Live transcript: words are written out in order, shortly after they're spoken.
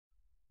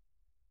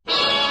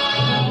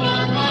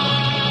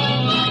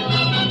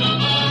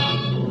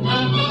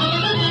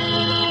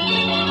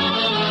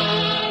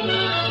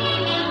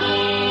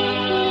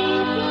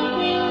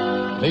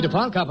The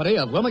DuPont Company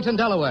of Wilmington,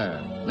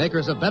 Delaware,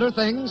 makers of better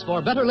things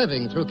for better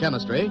living through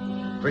chemistry,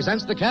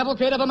 presents the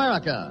Cavalcade of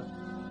America.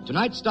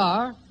 Tonight's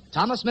star,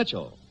 Thomas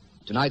Mitchell.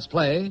 Tonight's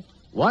play,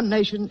 One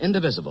Nation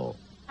Indivisible.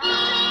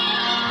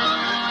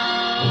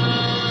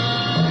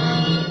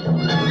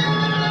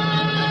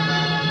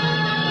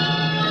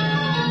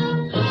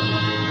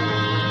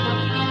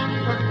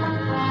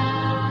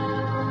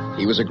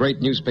 He was a great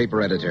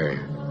newspaper editor,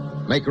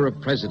 maker of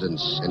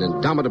presidents, an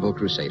indomitable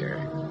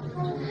crusader.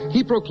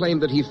 He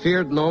proclaimed that he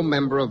feared no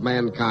member of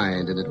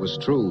mankind, and it was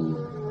true.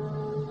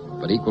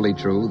 But equally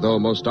true, though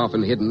most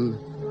often hidden,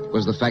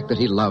 was the fact that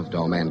he loved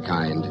all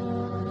mankind.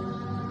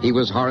 He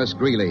was Horace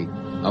Greeley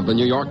of the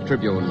New York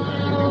Tribune.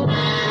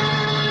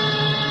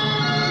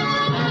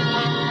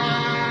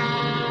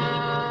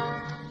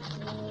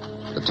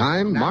 The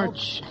time,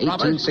 March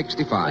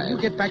 1865. When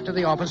you get back to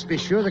the office, be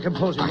sure the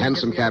composer... A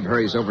hansom cab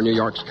hurries over New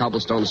York's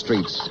cobblestone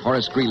streets.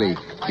 Horace Greeley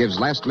gives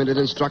last-minute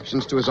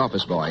instructions to his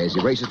office boy as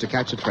he races to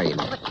catch a train.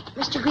 But,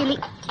 Mr. Greeley,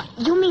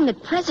 you mean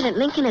that President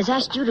Lincoln has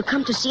asked you to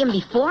come to see him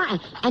before,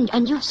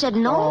 and you've said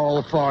no?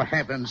 Oh, for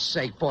heaven's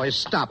sake, boys,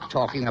 stop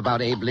talking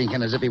about Abe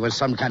Lincoln as if he was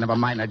some kind of a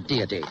minor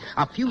deity.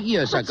 A few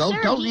years ago...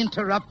 Sir, Don't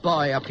interrupt,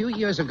 boy. A few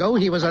years ago,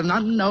 he was an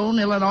unknown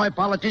Illinois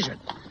politician.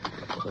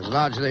 It was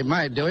largely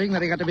my doing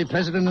that he got to be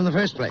president in the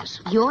first place.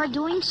 Your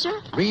doing,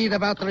 sir? Read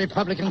about the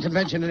Republican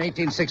Convention in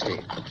 1860.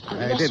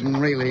 I Yes, didn't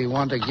really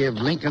want to give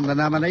Lincoln the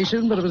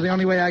nomination, but it was the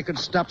only way I could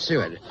stop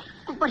Seward.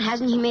 But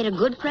hasn't he made a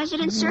good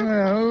president, sir?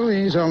 Well,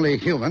 he's only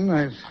human.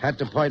 I've had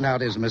to point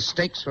out his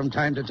mistakes from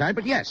time to time.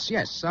 But yes,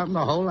 on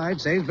the whole,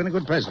 I'd say he's been a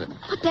good president.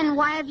 But then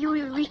why have you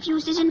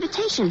refused his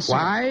invitation, sir?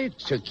 Why?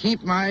 To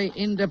keep my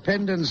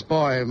independence,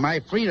 boy, my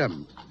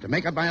freedom, to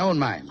make up my own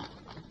mind.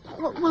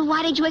 Well,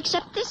 why did you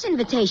accept this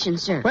invitation,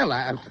 sir? Well,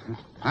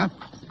 Huh?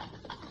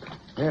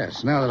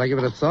 Yes, now that I give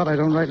it a thought, I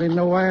don't rightly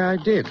know why I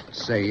did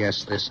say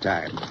yes this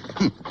time.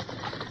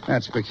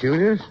 That's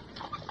peculiar.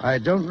 I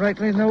don't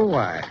rightly know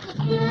why.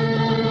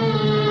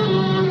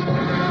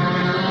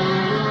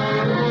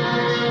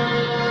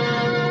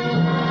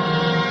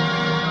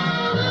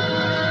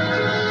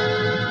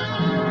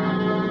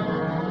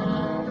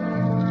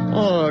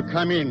 Oh,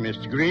 come in,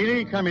 Mr.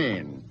 Greeley, come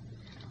in.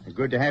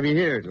 Good to have you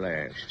here at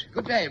last.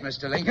 Good day,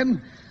 Mr. Lincoln.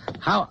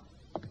 How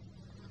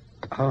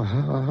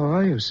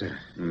are you, sir?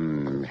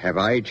 Have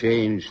I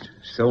changed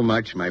so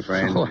much, my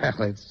friend? Well,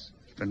 it's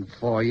been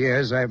 4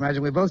 years. I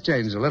imagine we both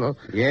changed a little.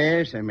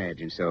 Yes, I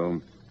imagine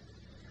so.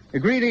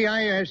 Greeley,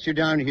 I asked you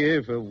down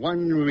here for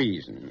one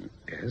reason.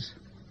 Yes?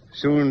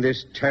 Soon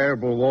this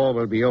terrible war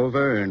will be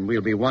over, and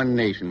we'll be one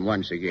nation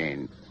once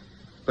again.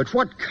 But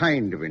what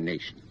kind of a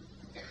nation?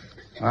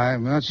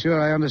 I'm not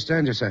sure I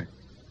understand you, sir.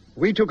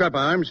 We took up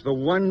arms for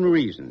one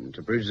reason,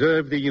 to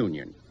preserve the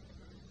Union.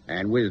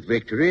 And with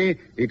victory,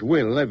 it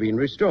will have been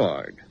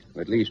restored,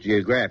 at least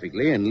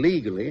geographically and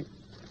legally.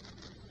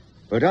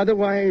 But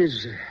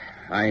otherwise,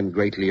 I'm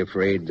greatly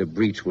afraid the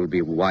breach will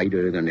be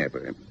wider than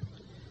ever.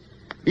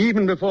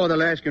 Even before the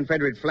last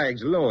Confederate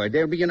flag's lowered,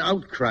 there'll be an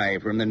outcry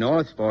from the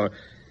North for,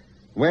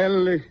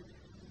 well,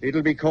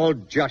 it'll be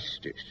called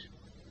justice.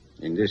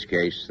 In this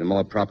case, the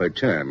more proper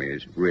term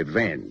is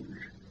revenge.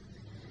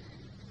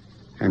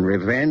 And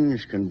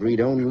revenge can breed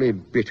only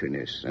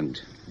bitterness,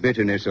 and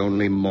bitterness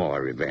only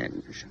more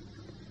revenge.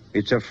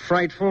 It's a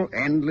frightful,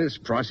 endless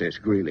process,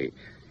 Greeley.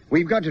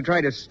 We've got to try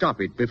to stop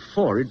it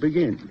before it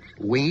begins.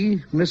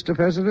 We, Mr.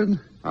 President?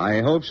 I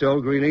hope so,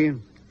 Greeley.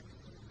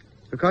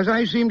 Because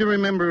I seem to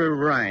remember a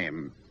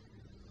rhyme.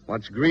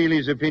 What's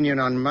Greeley's opinion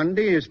on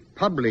Monday is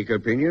public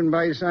opinion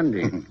by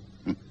Sunday.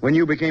 When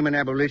you became an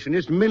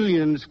abolitionist,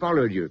 millions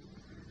followed you.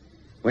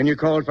 When you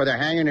called for the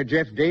hanging of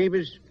Jeff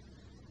Davis,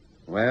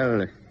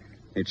 well...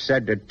 It's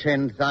said that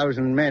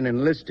 10,000 men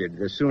enlisted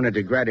the sooner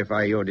to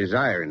gratify your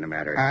desire in the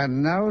matter.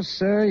 And now,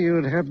 sir,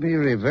 you'd have me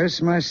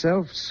reverse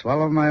myself,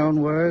 swallow my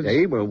own words?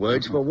 They were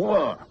words for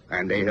war,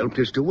 and they helped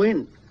us to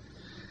win.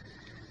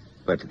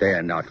 But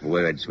they're not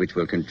words which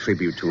will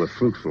contribute to a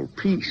fruitful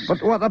peace.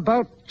 But what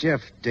about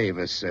Jeff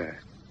Davis, sir?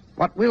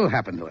 What will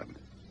happen to him?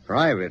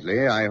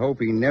 Privately, I hope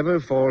he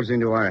never falls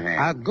into our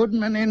hands. A good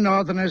many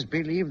Northerners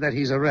believe that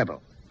he's a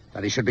rebel,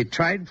 that he should be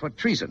tried for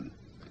treason.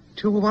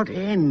 To what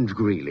end,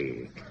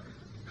 Greeley?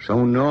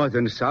 So North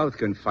and South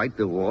can fight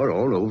the war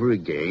all over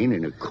again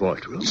in a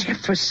courtroom.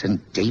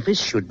 Jefferson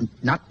Davis should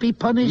not be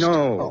punished?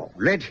 No.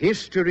 Let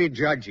history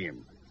judge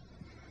him.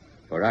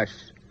 For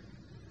us,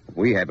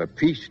 we have a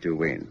peace to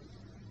win.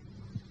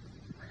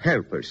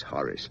 Help us,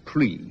 Horace,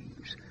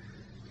 please.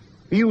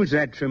 Use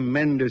that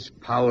tremendous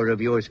power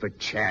of yours for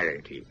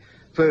charity,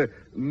 for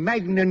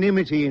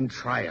magnanimity in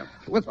triumph.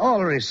 With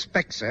all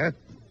respect, sir,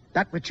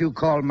 that which you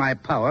call my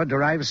power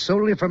derives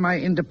solely from my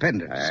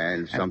independence.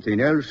 And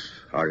something else,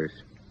 Horace.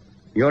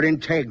 Your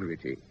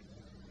integrity.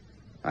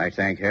 I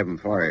thank heaven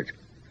for it.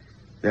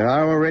 There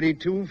are already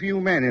too few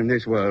men in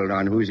this world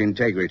on whose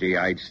integrity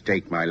I'd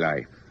stake my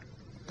life.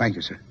 Thank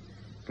you, sir.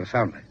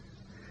 Profoundly.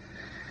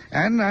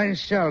 And I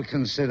shall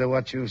consider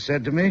what you've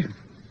said to me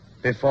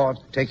before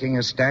taking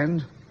a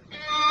stand.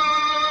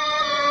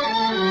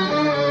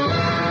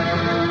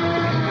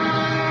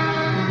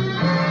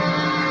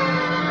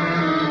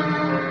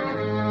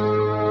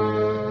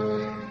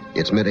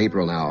 It's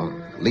mid-April now.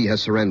 Lee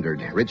has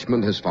surrendered.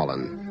 Richmond has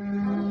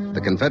fallen.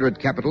 The Confederate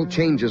capital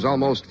changes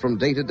almost from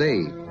day to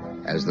day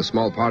as the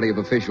small party of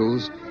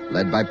officials,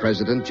 led by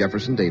President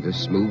Jefferson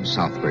Davis, moves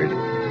southward.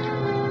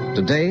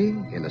 Today,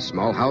 in a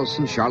small house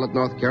in Charlotte,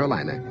 North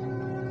Carolina,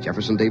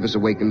 Jefferson Davis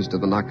awakens to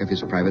the knock of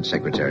his private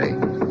secretary.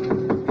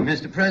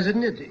 Mr.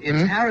 President,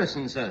 it's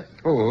Harrison, sir.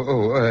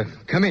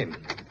 Come in.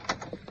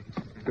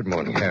 Good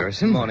morning,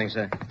 Harrison. Morning,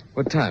 sir.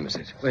 What time is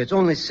it? Well, it's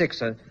only 6,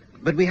 sir.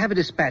 But we have a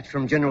dispatch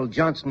from General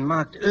Johnston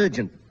marked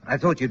urgent. I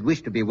thought you'd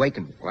wish to be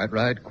wakened. Quite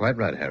right,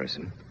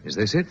 Harrison. Is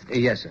this it?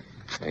 Yes, sir.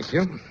 Thank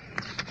you.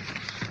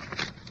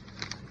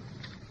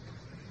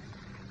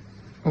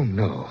 Oh,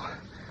 no.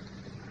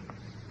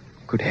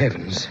 Good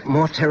heavens.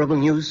 More terrible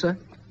news, sir?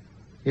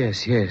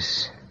 Yes.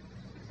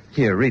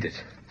 Here, read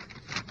it.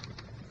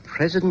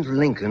 President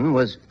Lincoln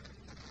was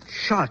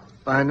shot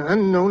by an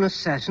unknown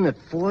assassin at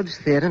Ford's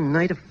Theater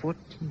night of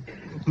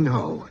 14...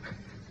 No.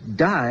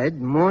 Died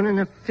morning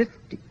of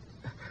 50...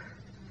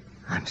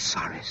 I'm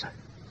sorry, sir.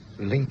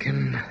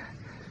 Lincoln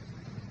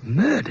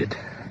murdered.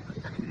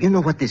 You know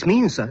what this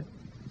means, sir?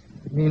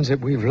 It means that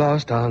we've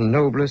lost our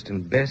noblest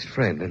and best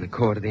friend in the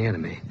court of the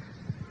enemy.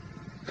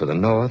 For the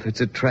North,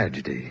 it's a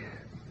tragedy.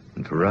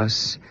 And for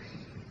us,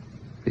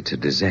 it's a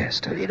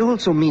disaster. It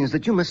also means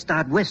that you must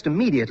start west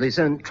immediately,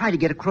 sir, and try to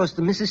get across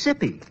the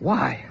Mississippi.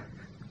 Why?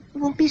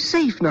 You won't be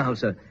safe now,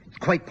 sir. It's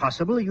quite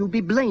possible you'll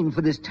be blamed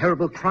for this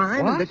terrible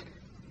crime. What?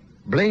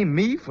 Blame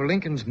me for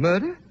Lincoln's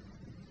murder?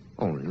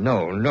 Oh,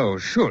 no,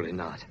 surely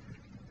not.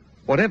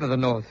 Whatever the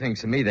North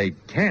thinks of me, they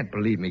can't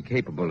believe me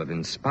capable of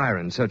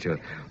inspiring such a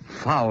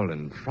foul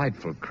and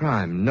frightful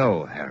crime.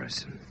 No,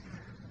 Harrison.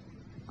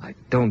 I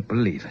don't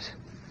believe it.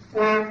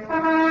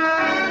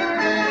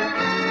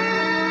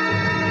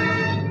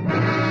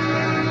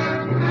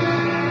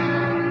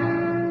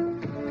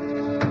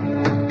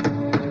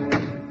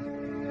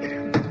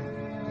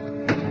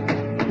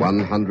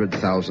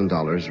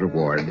 $100,000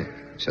 reward,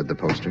 said the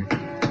poster,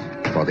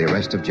 for the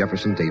arrest of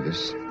Jefferson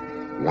Davis,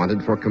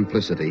 wanted for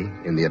complicity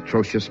in the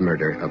atrocious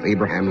murder of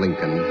Abraham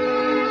Lincoln.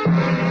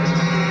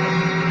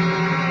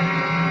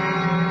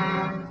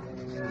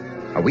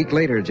 A week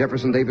later,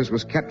 Jefferson Davis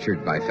was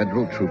captured by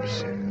federal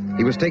troops.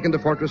 He was taken to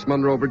Fortress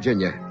Monroe,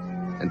 Virginia,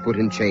 and put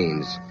in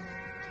chains.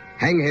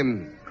 Hang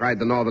him, cried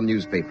the northern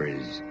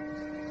newspapers.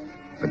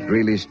 But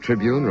Greeley's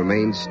Tribune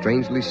remained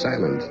strangely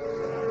silent.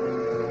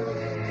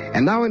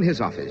 And now in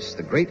his office,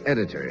 the great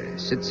editor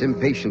sits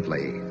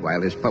impatiently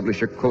while his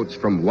publisher quotes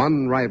from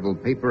one rival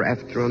paper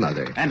after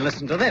another. And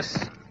listen to this.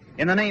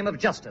 In the name of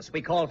justice,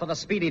 we call for the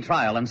speedy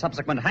trial and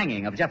subsequent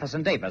hanging of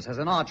Jefferson Davis as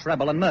an arch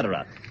rebel and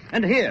murderer.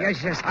 And here...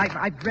 Yes,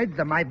 I've read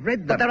them.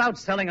 But they're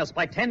outselling us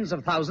by tens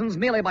of thousands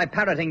merely by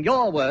parroting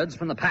your words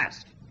from the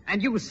past.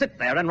 And you sit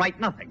there and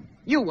write nothing.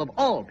 You, of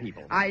all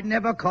people. I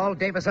never called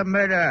Davis a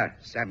murderer,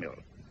 Samuel.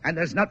 And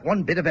there's not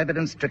one bit of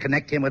evidence to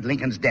connect him with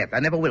Lincoln's death.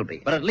 I never will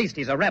be. But at least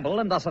he's a rebel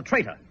and thus a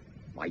traitor.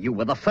 Why, you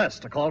were the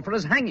first to call for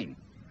his hanging.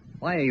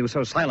 Why are you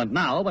so silent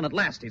now when at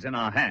last he's in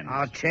our hands?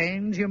 Our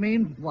change, you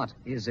mean? What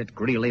is it,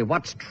 Greeley?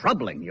 What's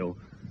troubling you?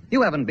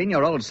 You haven't been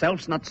your old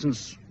self not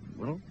since...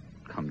 Well,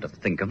 come to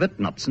think of it,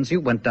 not since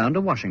you went down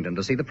to Washington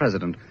to see the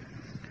president.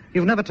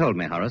 You've never told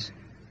me, Horace.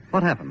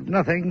 What happened?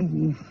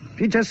 Nothing.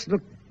 He just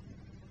looked...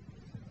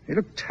 He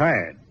looked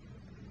tired.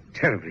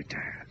 Terribly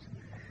tired.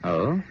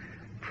 Oh?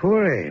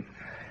 Poor Abe.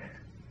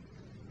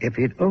 If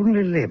he'd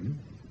only lived.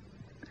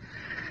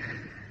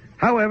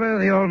 However,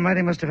 the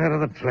Almighty must have had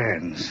other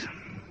plans.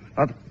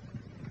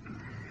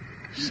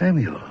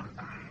 Samuel.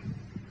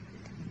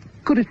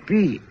 Could it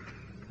be?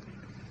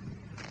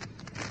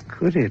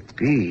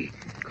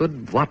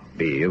 Could what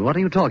be? What are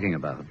you talking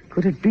about?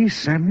 Could it be,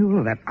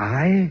 Samuel, that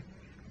I,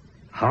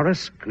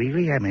 Horace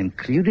Greeley, am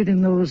included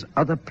in those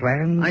other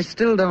plans? I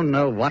still don't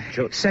know what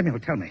you... Samuel,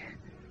 tell me.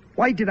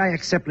 Why did I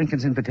accept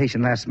Lincoln's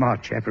invitation last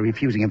March after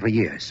refusing him for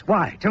years?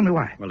 Why? Tell me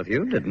why. Well, if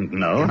you didn't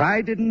know... If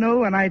I didn't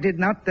know and I did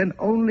not, then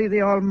only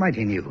the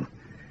Almighty knew.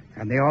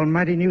 And the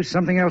Almighty knew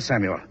something else,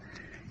 Samuel.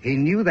 He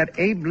knew that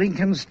Abe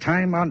Lincoln's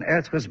time on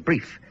Earth was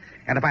brief.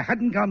 And if I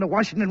hadn't gone to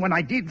Washington when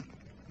I did...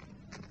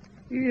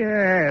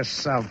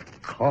 Yes, of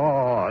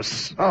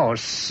course. Oh,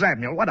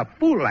 Samuel, what a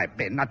fool I've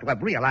been not to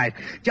have realized.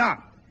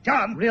 John!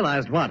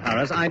 Realized what,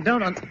 Horace? I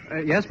don't...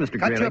 yes, Mr.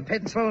 Greeley. Got your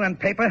pencil and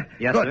paper?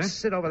 Yes, Good. sir.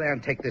 Sit over there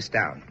and take this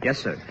down. Yes,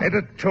 sir.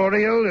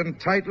 Editorial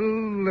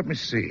entitled, let me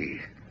see.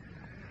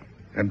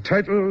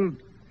 Entitled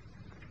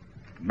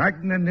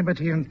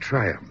Magnanimity and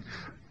Triumph.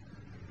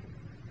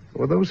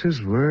 Were those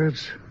his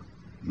words?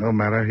 No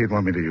matter, he'd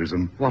want me to use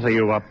them. What are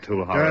you up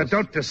to, Horace?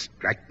 Don't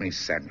distract me,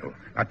 Samuel.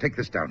 Now take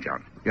this down,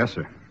 John. Yes,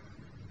 sir.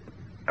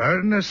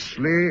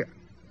 Earnestly,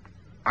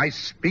 I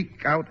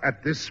speak out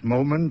at this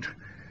moment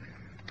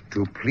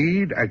to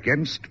plead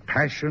against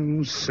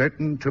passions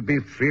certain to be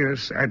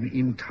fierce and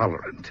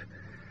intolerant.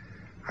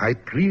 I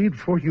plead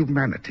for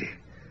humanity,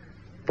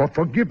 for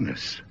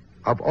forgiveness,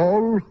 of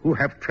all who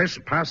have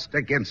trespassed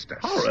against us.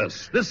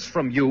 Horace, this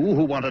from you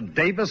who wanted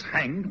Davis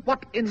hanged?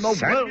 What in the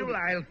Samuel, world?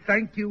 I'll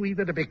thank you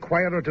either to be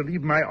quiet or to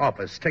leave my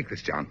office. Take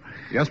this, John.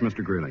 Yes,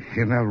 Mr. Greeley.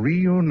 In a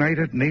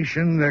reunited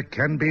nation, there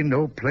can be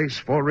no place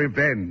for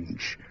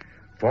revenge,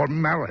 for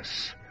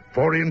malice,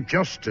 for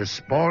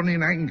injustice born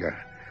in anger.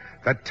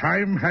 The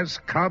time has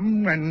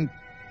come when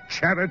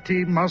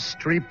charity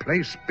must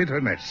replace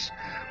bitterness,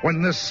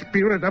 when the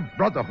spirit of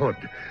brotherhood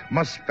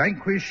must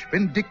vanquish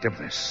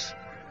vindictiveness.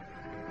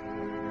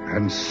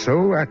 And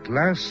so at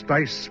last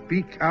I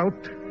speak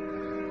out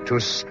to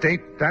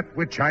state that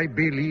which I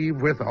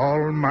believe with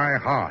all my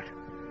heart.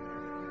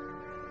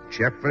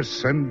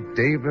 Jefferson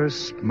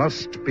Davis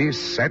must be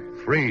set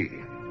free.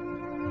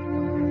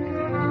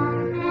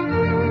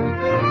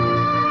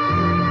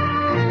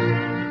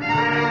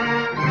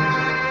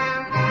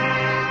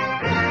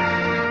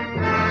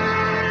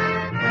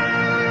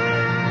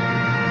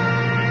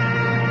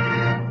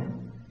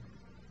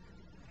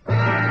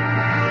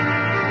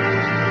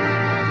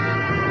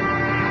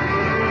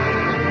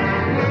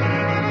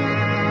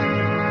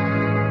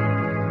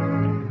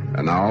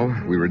 And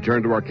now we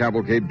return to our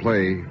cavalcade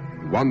play,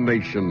 One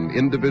Nation,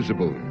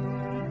 Indivisible,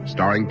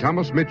 starring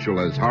Thomas Mitchell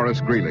as Horace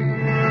Greeley.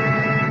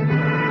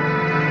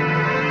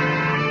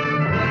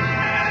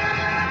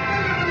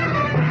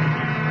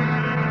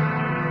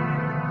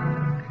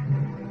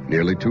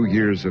 Nearly 2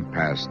 years have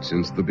passed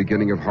since the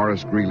beginning of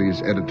Horace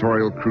Greeley's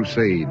editorial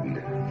crusade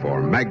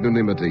for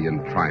magnanimity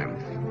and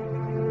triumph.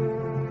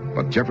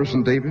 But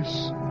Jefferson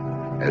Davis,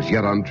 as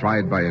yet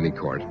untried by any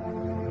court,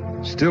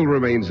 still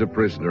remains a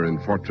prisoner in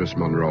Fortress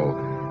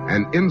Monroe,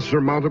 an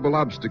insurmountable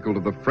obstacle to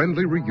the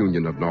friendly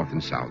reunion of North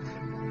and South.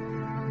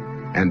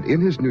 And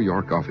in his New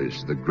York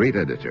office, the great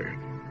editor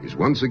is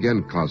once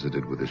again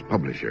closeted with his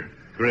publisher.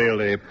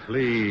 Greeley,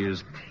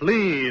 please,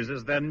 please,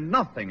 is there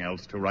nothing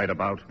else to write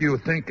about? You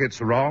think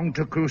it's wrong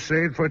to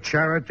crusade for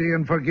charity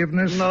and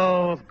forgiveness?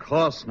 No, of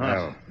course not.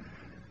 No.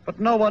 But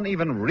no one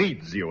even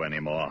reads you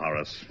anymore,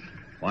 Horace.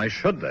 Why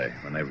should they,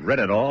 when they've read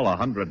it all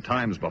 100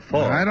 times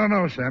before? I don't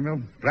know,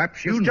 Samuel.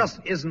 Perhaps you It know. just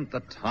isn't the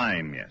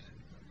time yet.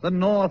 The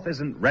North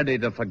isn't ready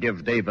to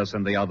forgive Davis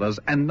and the others,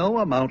 and no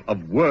amount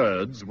of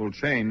words will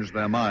change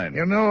their minds.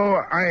 You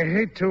know, I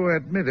hate to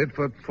admit it,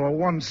 but for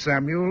once,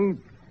 Samuel,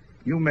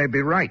 you may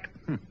be right.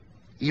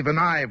 Even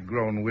I've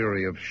grown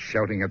weary of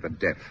shouting at the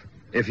deaf.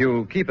 If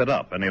you keep it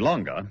up any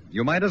longer,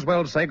 you might as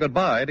well say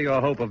goodbye to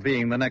your hope of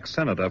being the next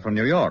senator from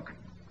New York.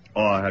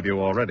 Or have you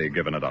already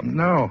given it up?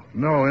 No,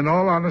 in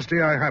all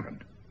honesty, I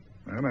haven't.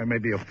 Well, I may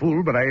be a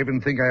fool, but I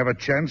even think I have a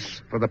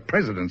chance for the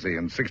presidency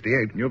in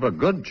 68. You have a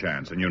good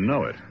chance, and you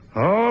know it.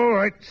 All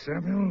right,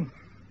 Samuel.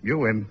 You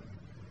win.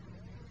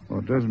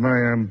 Or does my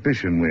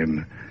ambition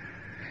win?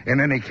 In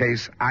any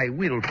case, I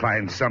will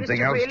find something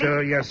Mr. else to...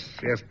 Greeley?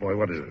 Yes, boy,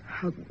 what is it?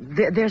 Oh,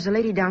 there's a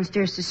lady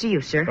downstairs to see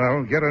you, sir.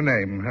 Well, get her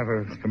name. Have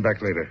her come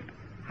back later.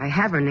 I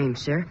have her name,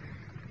 sir.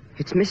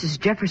 It's Mrs.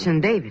 Jefferson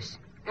Davis.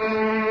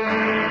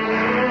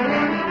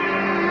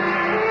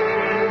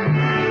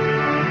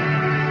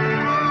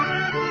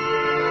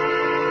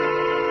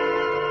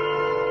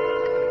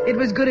 It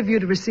was good of you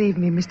to receive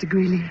me, Mr.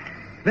 Greeley.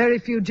 Very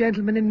few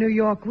gentlemen in New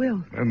York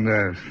will.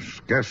 And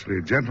scarcely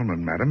a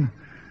gentleman, madam.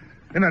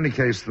 In any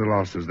case, the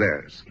loss is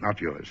theirs,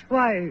 not yours.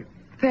 Why,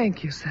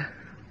 thank you, sir.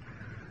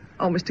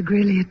 Oh, Mr.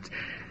 Greeley,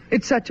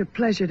 it's such a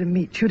pleasure to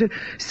meet you, to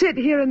sit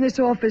here in this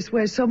office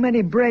where so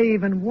many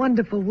brave and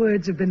wonderful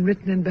words have been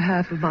written in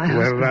behalf of my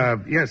husband.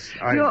 Well, yes,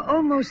 You're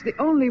almost the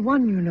only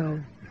one you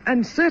know,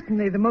 and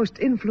certainly the most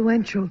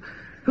influential,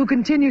 who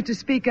continue to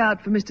speak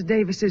out for Mr.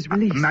 Davis's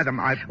release. Madam,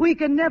 We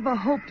can never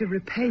hope to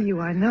repay you,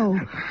 I know,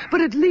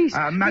 but at least...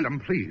 Madam,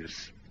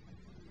 please.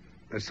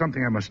 There's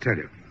something I must tell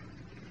you.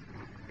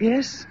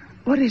 Yes?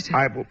 What is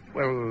it?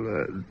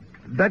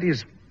 That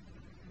is...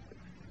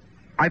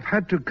 I've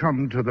had to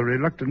come to the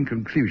reluctant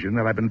conclusion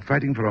that I've been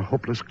fighting for a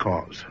hopeless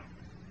cause.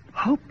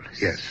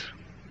 Hopeless? Yes.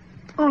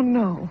 Oh,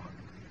 no.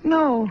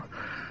 No.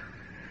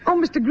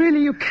 Oh, Mr.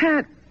 Greeley, you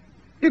can't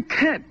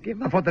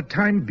give up. For the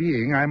time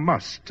being, I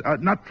must.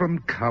 Not from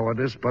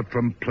cowardice, but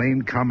from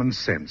plain common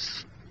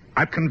sense.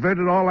 I've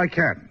converted all I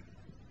can.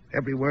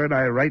 Every word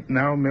I write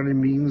now merely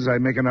means I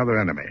make another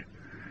enemy.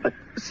 But,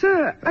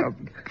 sir...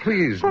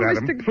 Please,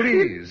 madam,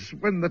 please.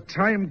 When the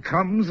time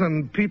comes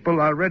and people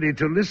are ready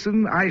to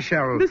listen, I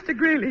shall... Mr.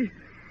 Greeley,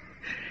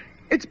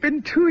 it's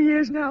been 2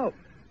 years now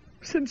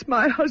since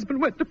my husband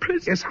went to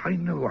prison. Yes, I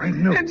know.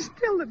 And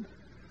still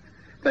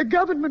the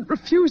government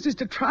refuses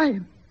to try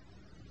him.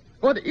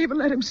 Or to even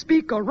let him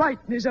speak or write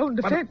in his own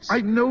defense. But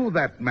I know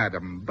that,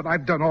 madam, but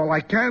I've done all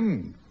I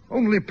can.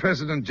 Only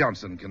President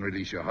Johnson can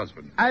release your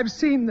husband. I've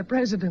seen the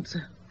president,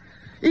 sir.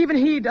 Even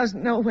he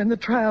doesn't know when the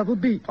trial will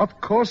be.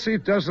 Of course he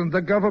doesn't.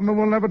 The government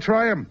will never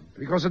try him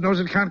because it knows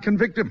it can't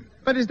convict him.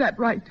 But is that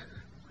right?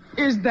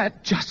 Is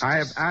that justice? I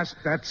have asked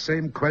that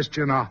same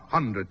question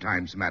 100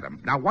 times,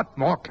 madam. Now, what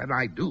more can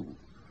I do?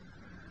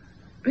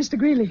 Mr.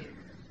 Greeley,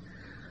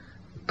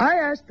 I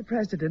asked the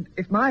president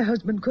if my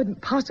husband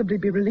couldn't possibly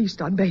be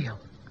released on bail.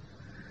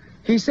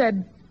 He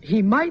said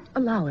he might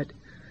allow it,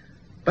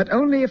 But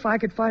only if I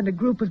could find a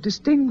group of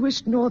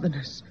distinguished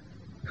Northerners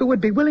who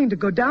would be willing to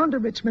go down to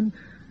Richmond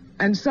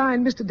and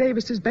sign Mr.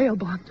 Davis's bail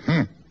bond.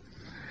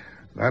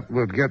 That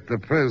would get the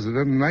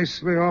president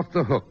nicely off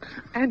the hook.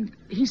 And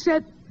he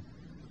said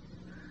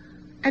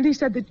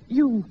that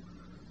you,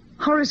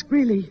 Horace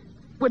Greeley,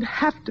 would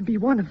have to be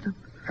one of them.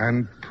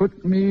 And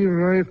put me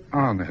right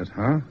on it,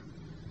 huh?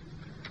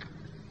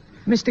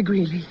 Mr.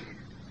 Greeley,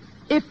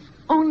 if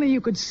only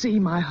you could see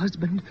my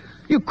husband,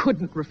 you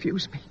couldn't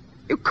refuse me.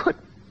 You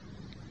couldn't.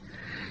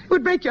 It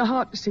would break your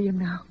heart to see him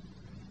now.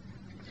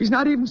 He's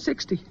not even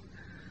 60.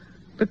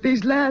 But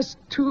these last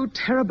 2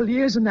 terrible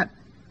years in that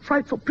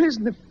frightful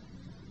prison,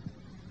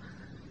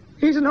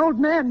 he's an old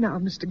man now,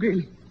 Mr.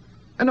 Greeley.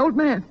 An old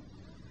man.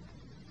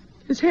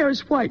 His hair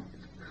is white.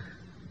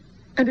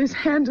 And his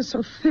hands are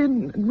so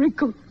thin and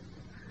wrinkled.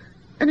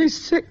 And he's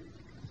sick.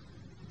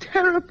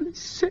 Terribly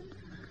sick.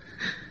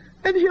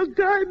 And he'll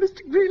die,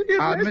 Mr. Greeley.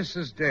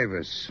 Mrs.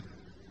 Davis,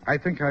 I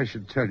think I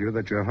should tell you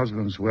that your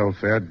husband's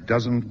welfare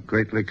doesn't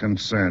greatly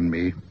concern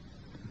me.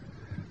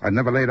 I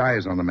never laid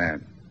eyes on the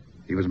man.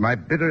 He was my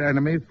bitter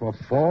enemy for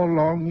 4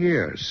 long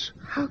years.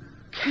 How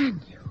can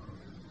you?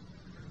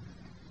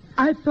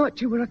 I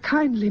thought you were a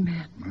kindly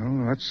man.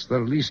 Well, that's the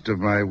least of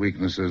my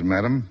weaknesses,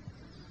 madam.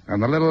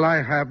 And the little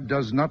I have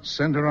does not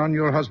center on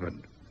your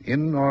husband,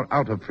 in or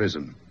out of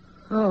prison.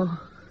 Oh,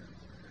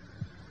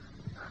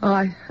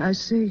 I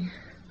see.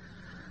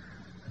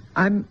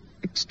 I'm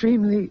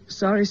extremely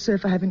sorry, sir,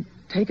 if I haven't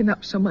taken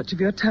up so much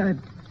of your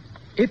time.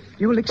 If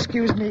you'll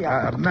excuse me,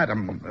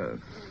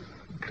 Madam,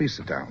 please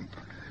sit down.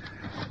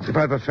 If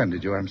I've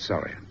offended you, I'm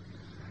sorry.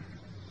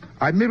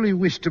 I merely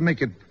wish to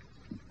make it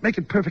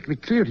perfectly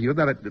clear to you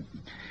that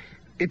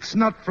it's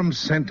not from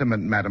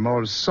sentiment, madam,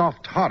 or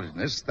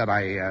soft-heartedness that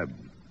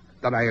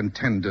I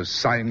intend to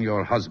sign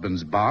your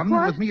husband's bond.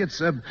 What? With me,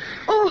 it's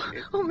Oh,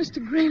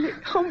 Mr. Greeley.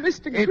 Oh,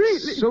 Mr. Greeley.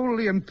 It's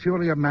solely and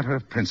purely a matter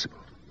of principle.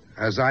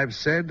 As I've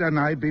said, and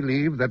I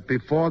believe that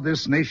before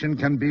this nation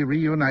can be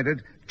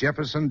reunited,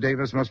 Jefferson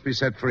Davis must be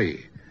set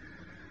free.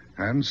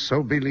 And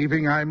so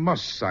believing, I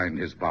must sign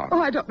his bond.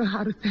 Oh, I don't know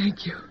how to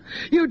thank you.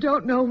 You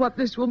don't know what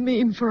this will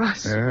mean for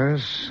us.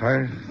 Yes,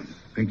 I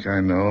think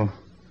I know.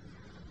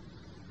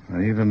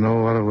 I even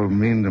know what it will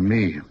mean to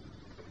me.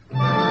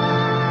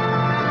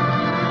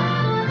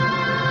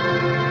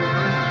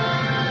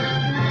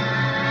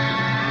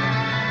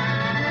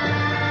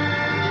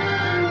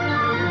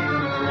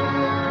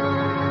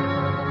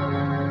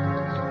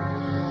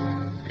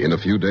 In a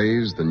few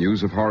days, the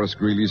news of Horace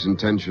Greeley's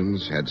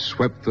intentions had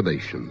swept the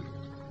nation.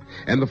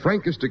 And the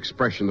frankest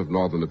expression of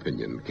Northern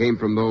opinion came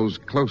from those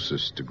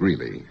closest to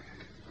Greeley.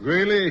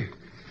 Greeley,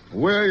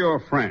 we're your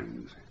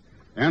friends.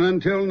 And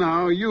until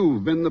now,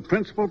 you've been the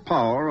principal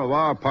power of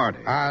our party.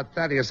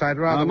 Thaddeus, I'd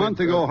rather... A month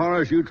ago,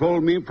 Horace, you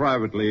told me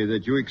privately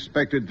that you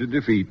expected to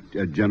defeat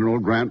General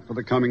Grant for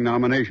the coming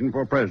nomination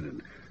for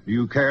president. Do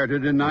you care to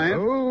deny it?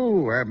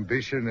 Oh,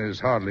 ambition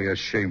is hardly a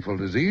shameful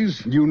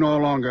disease. You no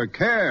longer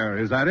care,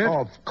 is that it?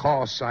 Of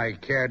course I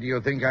care. Do you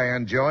think I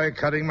enjoy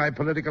cutting my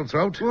political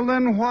throat? Well,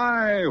 then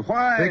why?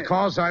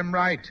 Because I'm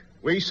right.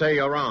 We say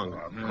you're wrong.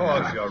 Of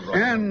course you're wrong.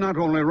 And not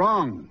only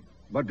wrong,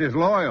 but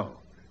disloyal.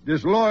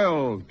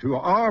 Disloyal to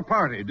our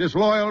party.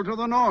 Disloyal to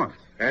the North.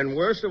 And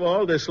worst of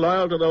all,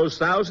 disloyal to those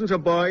thousands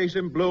of boys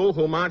in blue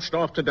who marched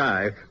off to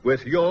die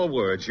with your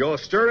words, your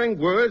stirring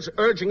words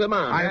urging them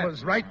on. I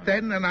was right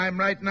then and I'm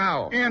right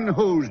now. In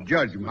whose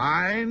judgment?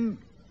 Mine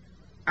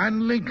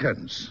and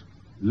Lincoln's.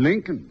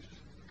 Lincoln's?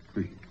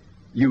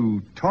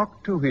 You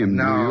talk to him,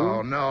 do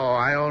you? No,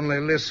 I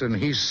only listen.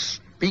 He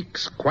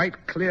speaks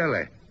quite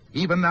clearly,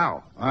 even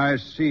now. I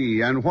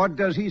see. And what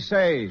does he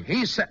say?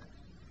 He says,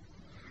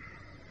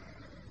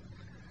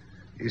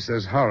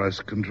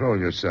 Horace, control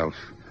yourself.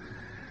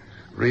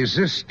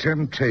 Resist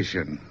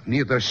temptation.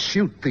 Neither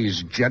shoot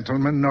these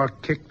gentlemen nor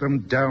kick them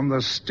down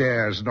the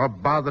stairs, nor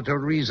bother to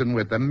reason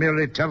with them.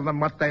 Merely tell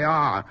them what they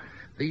are.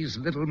 These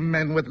little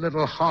men with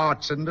little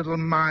hearts and little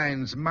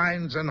minds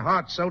and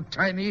hearts so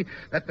tiny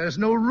that there's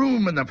no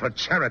room in them for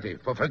charity,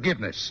 for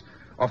forgiveness,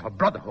 or for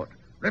brotherhood.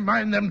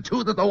 Remind them,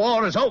 too, that the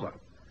war is over.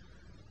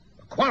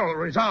 The quarrel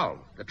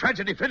resolved. The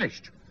tragedy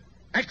finished.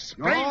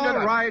 Explain to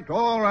them.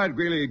 All right,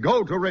 Greeley.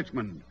 Go to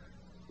Richmond.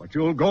 But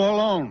you'll go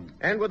alone.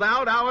 And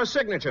without our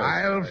signature.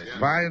 I'll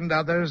find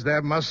others.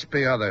 There must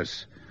be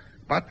others.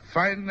 But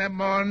find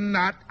them or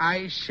not,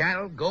 I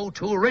shall go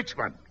to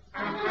Richmond.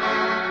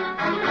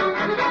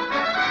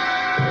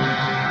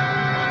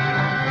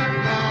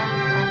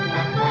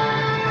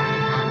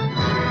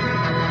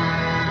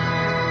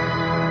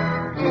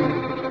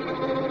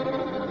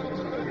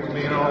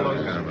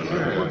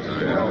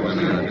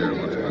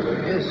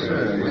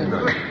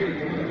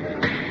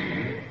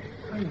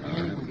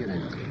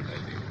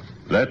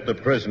 Let the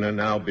prisoner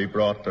now be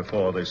brought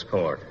before this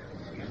court.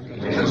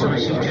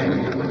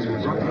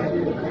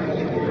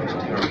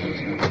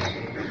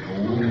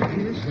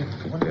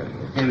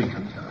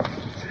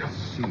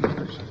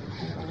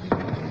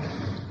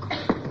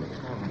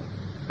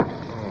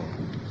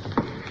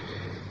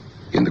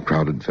 In the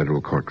crowded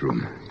federal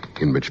courtroom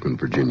in Richmond,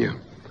 Virginia,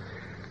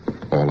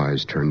 all eyes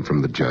eyes turn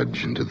from the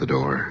judge into the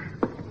door.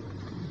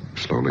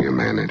 Slowly a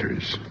man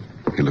enters.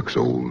 He looks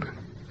old.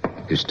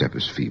 His step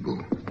is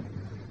feeble.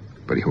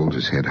 But he holds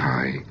his head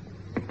high,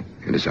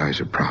 and his eyes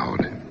are proud.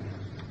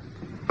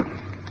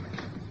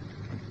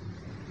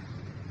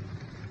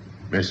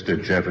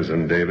 Mr.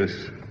 Jefferson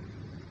Davis?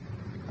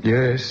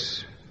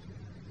 Yes,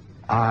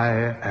 I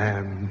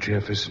am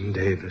Jefferson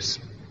Davis.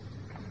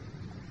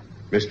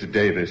 Mr.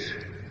 Davis,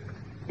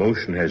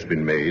 motion has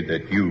been made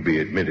that you be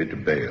admitted to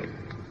bail.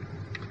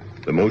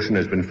 The motion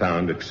has been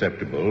found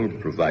acceptable,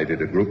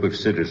 provided a group of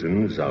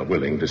citizens are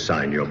willing to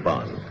sign your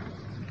bond.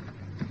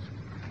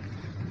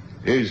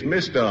 Is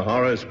Mr.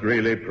 Horace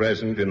Greeley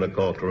present in the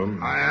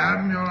courtroom? I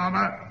am, Your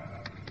Honor.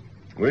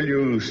 Will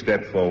you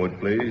step forward,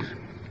 please?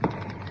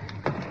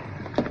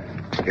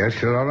 Yes,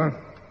 Your Honor.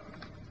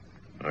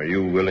 Are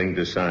you willing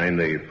to sign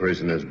the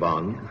prisoner's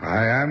bond?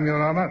 I am,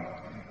 Your Honor.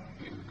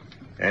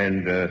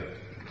 And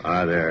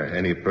are there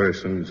any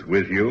persons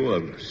with you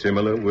of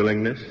similar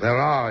willingness? There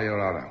are, Your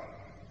Honor.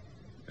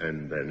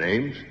 And their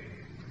names?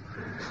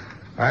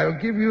 I'll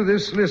give you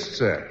this list,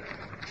 sir.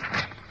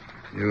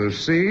 You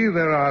see,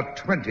 there are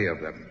 20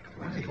 of them.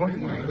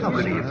 How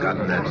could he have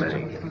gotten that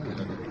many?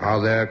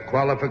 Are their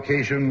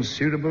qualifications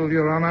suitable,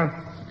 Your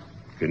Honor?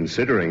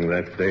 Considering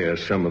that they are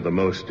some of the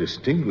most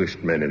distinguished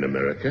men in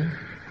America,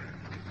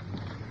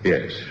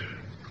 yes,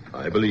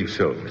 I believe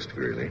so, Mr.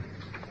 Greeley.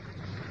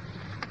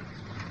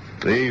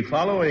 The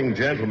following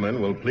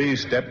gentlemen will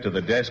please step to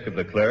the desk of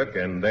the clerk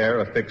and there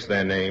affix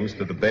their names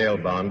to the bail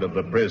bond of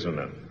the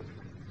prisoner.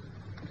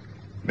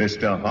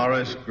 Mr.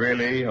 Horace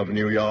Greeley of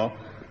New York,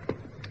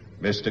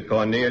 Mr.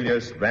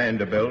 Cornelius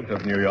Vanderbilt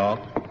of New York,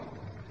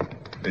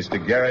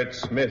 Mr. Garrett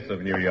Smith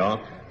of New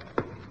York,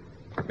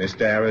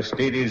 Mr.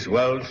 Aristides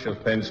Welch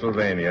of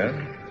Pennsylvania,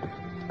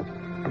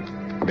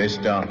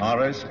 Mr.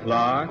 Horace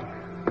Clark,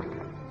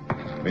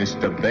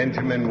 Mr.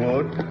 Benjamin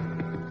Wood,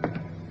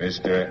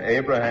 Mr.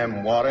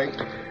 Abraham Warwick.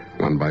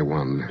 One by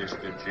one,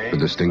 the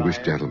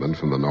distinguished gentlemen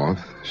from the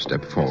North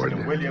step forward.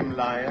 Mr. William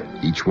Lyon.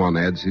 Each one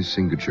adds his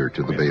signature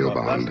to the bail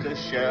bond.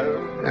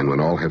 And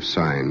when all have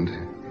signed,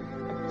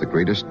 the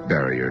greatest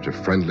barrier to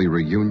friendly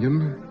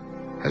reunion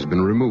has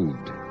been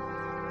removed.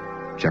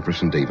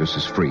 Jefferson Davis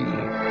is free.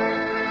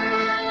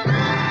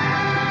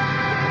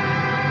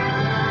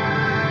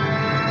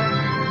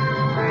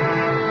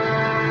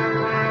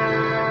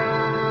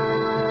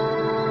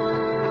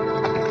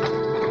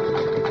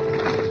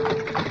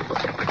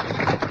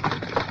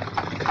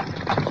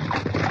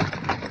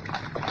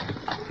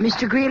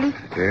 Mr. Greeley?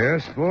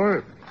 Yes,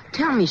 boy?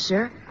 Tell me,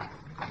 sir,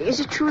 is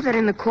it true that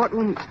in the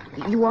courtroom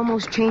you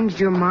almost changed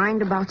your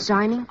mind about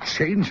signing?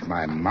 Changed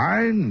my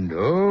mind?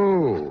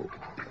 No.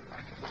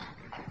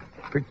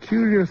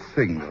 Peculiar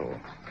thing, though.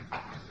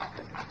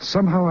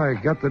 Somehow I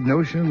got the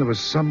notion there was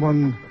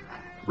someone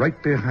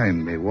right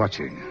behind me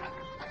watching.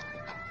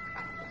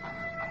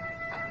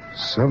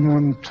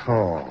 Someone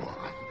tall.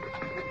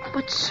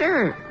 But,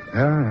 sir...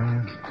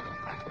 Yeah,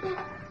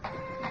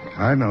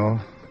 I know.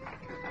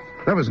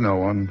 There was no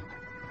one.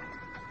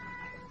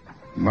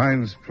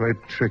 Minds play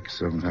tricks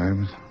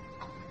sometimes.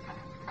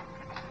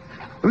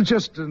 It was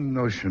just a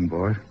notion,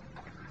 boy.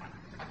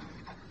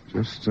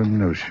 Just a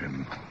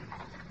notion.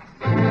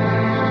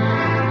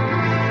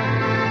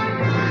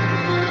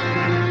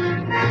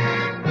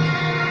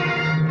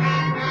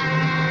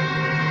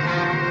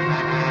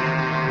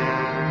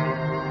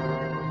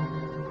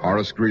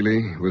 Horace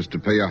Greeley was to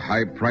pay a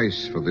high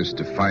price for this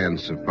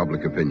defiance of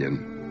public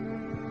opinion.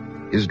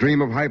 His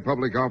dream of high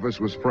public office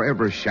was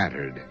forever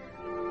shattered.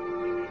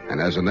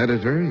 And as an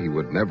editor, he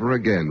would never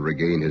again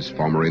regain his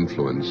former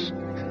influence.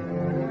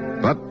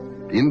 But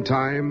in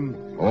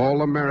time,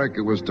 all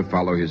America was to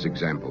follow his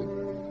example.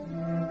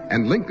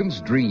 And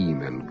Lincoln's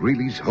dream and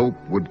Greeley's hope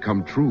would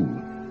come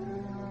true.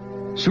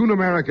 Soon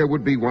America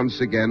would be once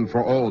again,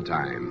 for all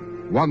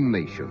time, one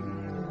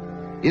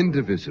nation,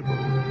 indivisible.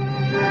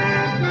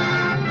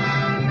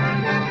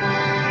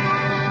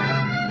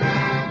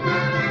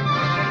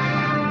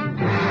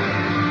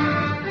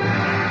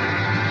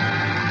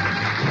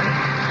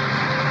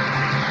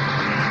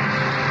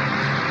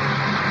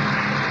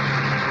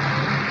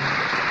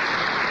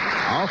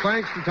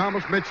 Thanks to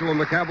Thomas Mitchell and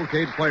the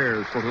Cavalcade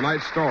Players for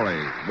tonight's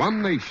story,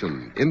 One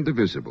Nation,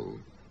 Indivisible.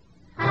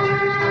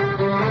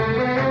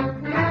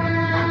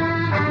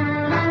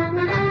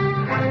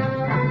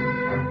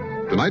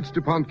 Tonight's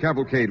DuPont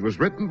Cavalcade was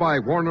written by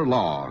Warner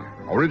Law.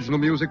 Original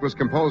music was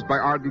composed by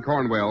Arden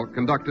Cornwell,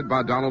 conducted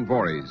by Donald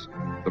Voorhees.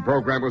 The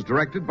program was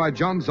directed by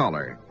John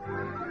Zoller.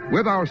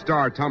 With our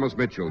star, Thomas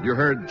Mitchell, you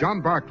heard John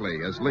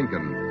Barclay as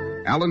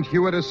Lincoln, Alan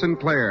Hewitt as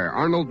Sinclair,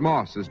 Arnold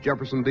Moss as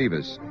Jefferson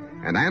Davis,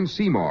 and Ann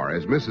Seymour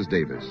as Mrs.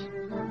 Davis.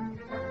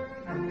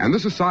 And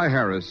this is Cy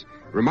Harris,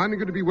 reminding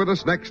you to be with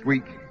us next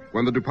week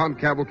when the DuPont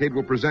Cavalcade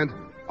will present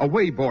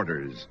Away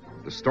Borders,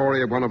 the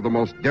story of one of the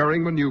most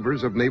daring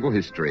maneuvers of naval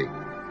history.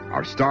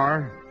 Our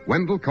star,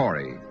 Wendell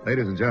Corey.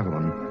 Ladies and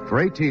gentlemen, for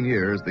 18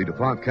 years, the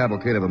DuPont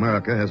Cavalcade of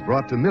America has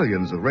brought to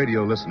millions of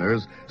radio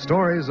listeners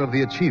stories of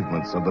the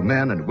achievements of the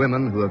men and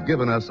women who have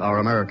given us our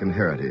American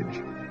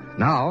heritage.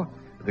 Now,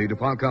 the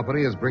DuPont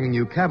Company is bringing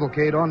you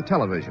Cavalcade on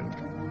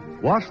television.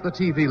 Watch the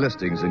TV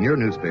listings in your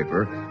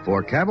newspaper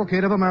for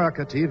Cavalcade of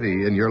America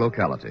TV in your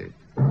locality.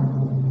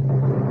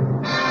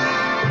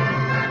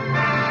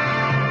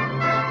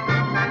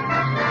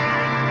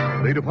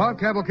 The DuPont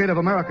Cavalcade of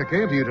America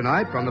came to you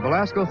tonight from the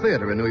Belasco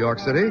Theater in New York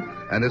City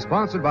and is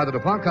sponsored by the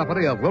DuPont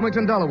Company of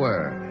Wilmington,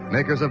 Delaware,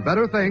 makers of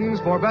better things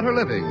for better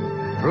living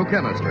through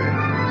chemistry.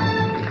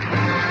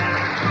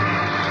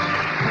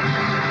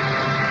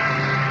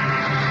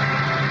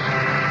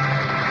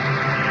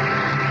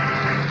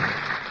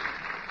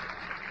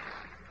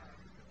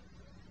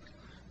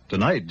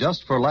 Tonight,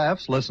 just for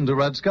laughs, listen to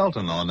Red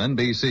Skelton on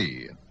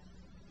NBC.